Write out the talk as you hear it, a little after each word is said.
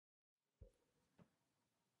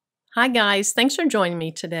Hi guys, thanks for joining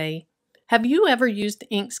me today. Have you ever used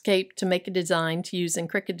Inkscape to make a design to use in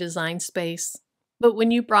Cricut Design Space, but when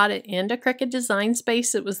you brought it into Cricut Design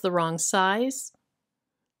Space it was the wrong size?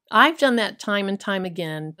 I've done that time and time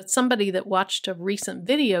again, but somebody that watched a recent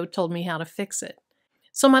video told me how to fix it.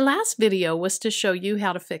 So my last video was to show you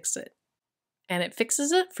how to fix it. And it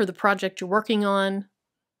fixes it for the project you're working on,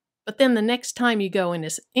 but then the next time you go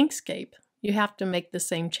into Inkscape, you have to make the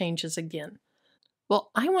same changes again. Well,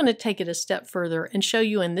 I want to take it a step further and show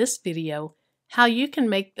you in this video how you can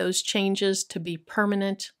make those changes to be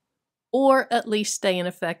permanent or at least stay in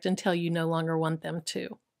effect until you no longer want them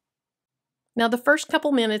to. Now, the first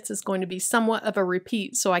couple minutes is going to be somewhat of a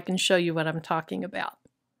repeat so I can show you what I'm talking about.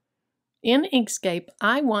 In Inkscape,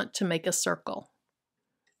 I want to make a circle.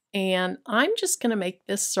 And I'm just going to make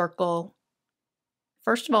this circle.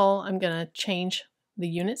 First of all, I'm going to change the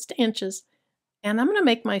units to inches. And I'm going to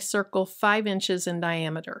make my circle 5 inches in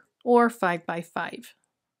diameter, or 5 by 5.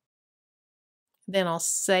 Then I'll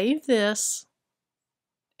save this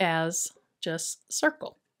as just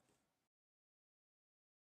circle.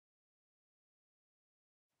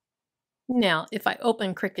 Now, if I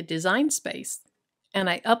open Cricut Design Space and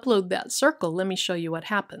I upload that circle, let me show you what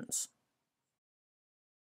happens.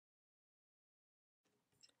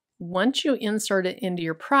 Once you insert it into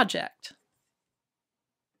your project,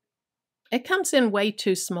 it comes in way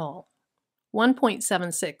too small,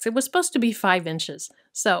 1.76. It was supposed to be 5 inches.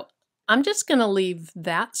 So I'm just going to leave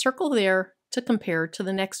that circle there to compare to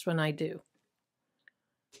the next one I do.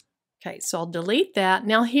 Okay, so I'll delete that.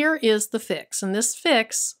 Now here is the fix. And this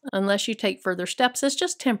fix, unless you take further steps, is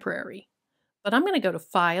just temporary. But I'm going to go to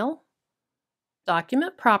File,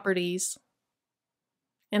 Document Properties,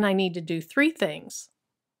 and I need to do 3 things.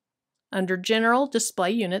 Under General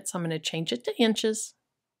Display Units, I'm going to change it to inches.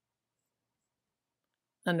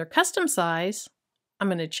 Under Custom Size, I'm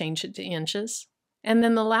going to change it to inches. And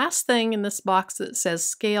then the last thing in this box that says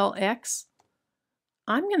Scale X,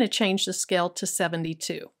 I'm going to change the scale to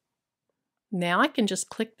 72. Now I can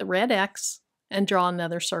just click the red X and draw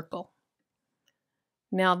another circle.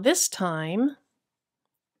 Now this time,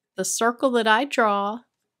 the circle that I draw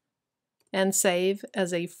and save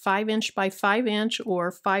as a 5 inch by 5 inch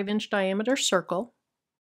or 5 inch diameter circle,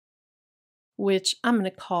 which I'm going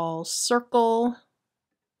to call Circle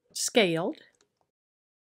Scaled.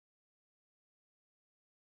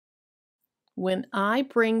 When I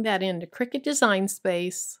bring that into Cricut Design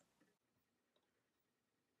Space,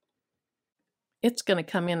 it's going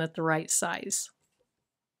to come in at the right size.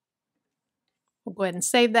 We'll go ahead and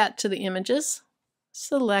save that to the images,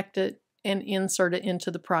 select it, and insert it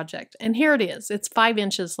into the project. And here it is. It's 5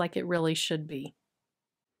 inches like it really should be.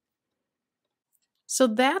 So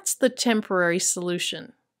that's the temporary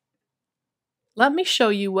solution. Let me show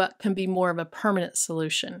you what can be more of a permanent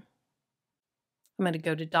solution. I'm going to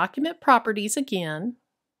go to Document Properties again.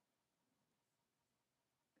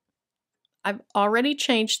 I've already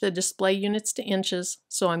changed the display units to inches,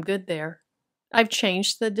 so I'm good there. I've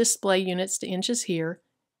changed the display units to inches here,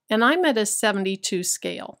 and I'm at a 72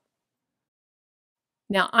 scale.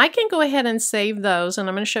 Now I can go ahead and save those, and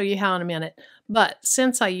I'm going to show you how in a minute, but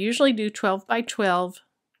since I usually do 12 by 12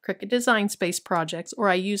 Cricut Design Space projects, or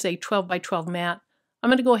I use a 12 by 12 mat, I'm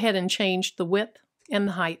going to go ahead and change the width and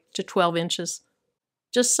the height to 12 inches,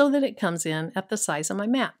 just so that it comes in at the size of my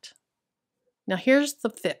mat. Now here's the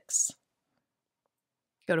fix.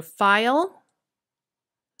 Go to File,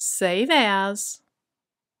 Save As,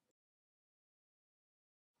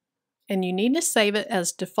 and you need to save it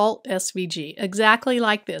as default SVG, exactly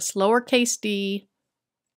like this, lowercase d.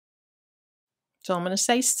 So I'm going to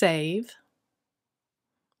say Save.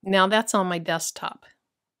 Now that's on my desktop.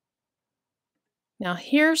 Now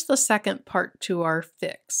here's the second part to our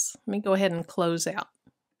fix. Let me go ahead and close out.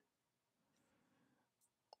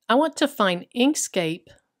 I want to find Inkscape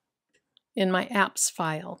in my apps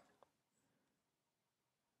file.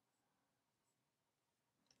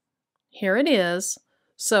 Here it is.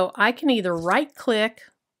 So I can either right click,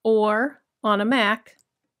 or on a Mac,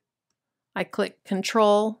 I click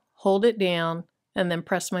Control, hold it down, and then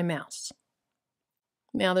press my mouse.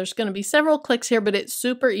 Now there's going to be several clicks here, but it's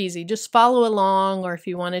super easy. Just follow along, or if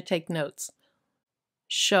you want to take notes.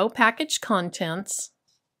 Show Package Contents.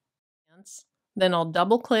 Then I'll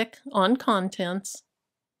double click on Contents.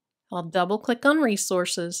 I'll double click on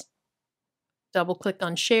Resources. Double click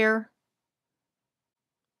on Share.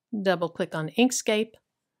 Double click on Inkscape.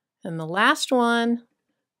 And the last one,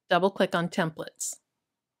 double click on Templates.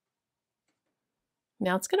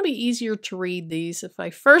 Now it's going to be easier to read these if I,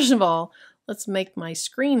 first of all, let's make my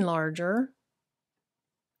screen larger.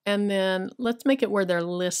 And then let's make it where they're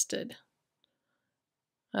listed.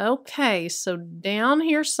 Okay, so down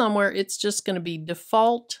here somewhere, it's just going to be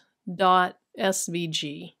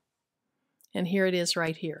default.svg. And here it is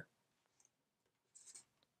right here.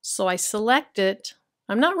 So I select it.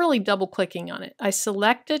 I'm not really double clicking on it. I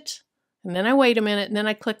select it, and then I wait a minute, and then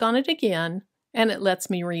I click on it again, and it lets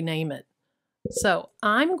me rename it. So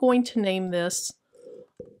I'm going to name this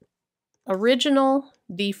Original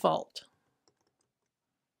Default.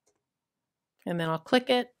 And then I'll click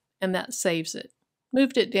it, and that saves it.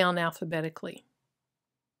 Moved it down alphabetically.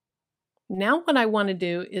 Now what I want to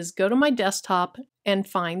do is go to my desktop and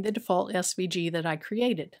find the default SVG that I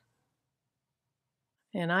created.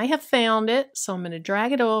 And I have found it, so I'm going to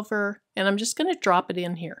drag it over, and I'm just going to drop it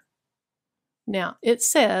in here. Now, it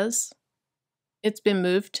says it's been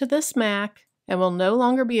moved to this Mac and will no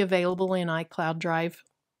longer be available in iCloud Drive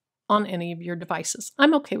on any of your devices.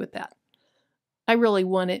 I'm okay with that. I really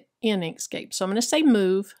want it in Inkscape, so I'm going to say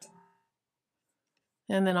move,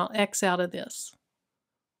 and then I'll X out of this.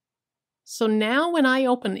 So now when I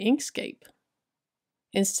open Inkscape,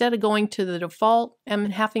 instead of going to the default, I'm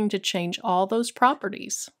having to change all those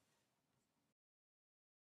properties.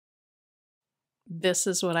 This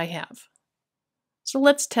is what I have. So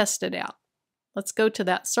let's test it out. Let's go to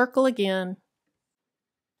that circle again.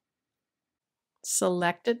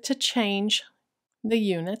 Select it to change the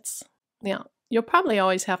units. Now, you'll probably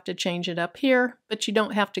always have to change it up here, but you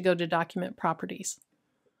don't have to go to document properties.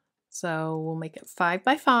 So we'll make it 5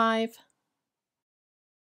 by 5.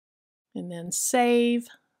 And then save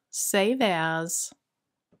as.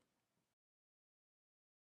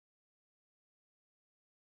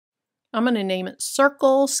 I'm going to name it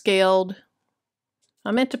circle scaled.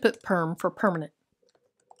 I meant to put perm for permanent.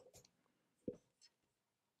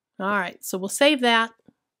 All right, so we'll save that.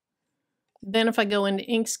 Then if I go into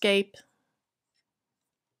Inkscape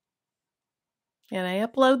and I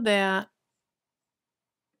upload that,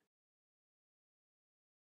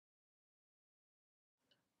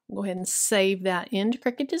 go ahead and save that into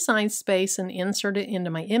Cricut Design Space and insert it into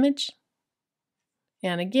my image.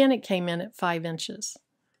 And again, it came in at 5 inches.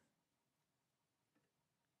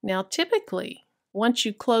 Now, typically, once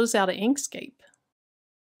you close out of Inkscape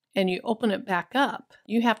and you open it back up,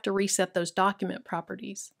 you have to reset those document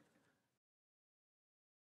properties.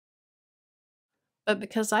 But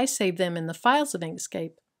because I save them in the files of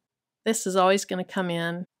Inkscape, this is always going to come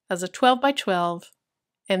in as a 12 by 12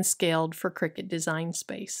 and scaled for Cricut Design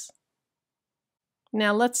Space.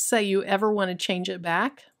 Now let's say you ever want to change it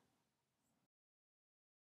back.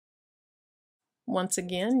 Once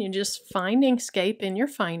again, you just find Inkscape in your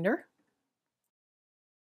Finder.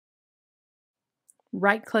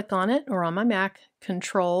 Right click on it, or on my Mac,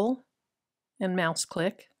 Control and mouse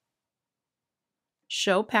click.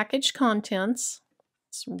 Show Package Contents.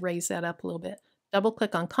 Let's raise that up a little bit. Double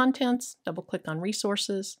click on Contents, double click on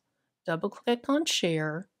Resources, double click on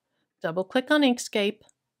Share, double click on Inkscape,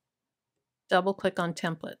 double click on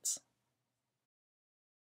Templates.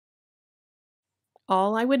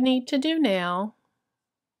 All I would need to do now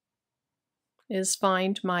is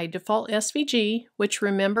find my default SVG, which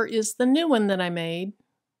remember is the new one that I made.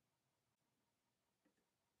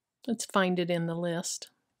 Let's find it in the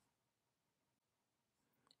list.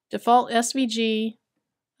 Default SVG,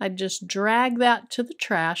 I'd just drag that to the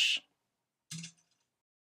trash.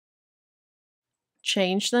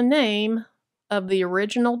 Change the name of the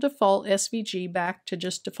original default SVG back to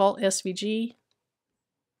just default SVG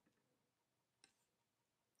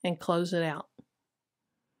and close it out.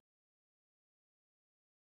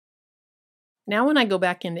 Now when I go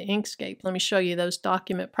back into Inkscape, let me show you those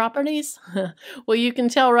document properties. Well, you can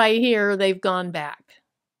tell right here they've gone back.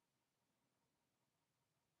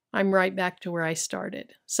 I'm right back to where I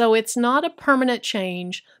started. So it's not a permanent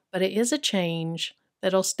change, but it is a change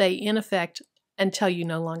that'll stay in effect until you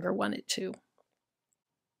no longer want it to.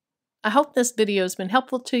 I hope this video has been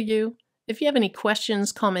helpful to you. If you have any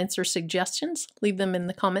questions, comments, or suggestions, leave them in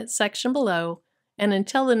the comments section below. And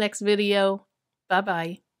until the next video,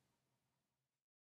 bye-bye.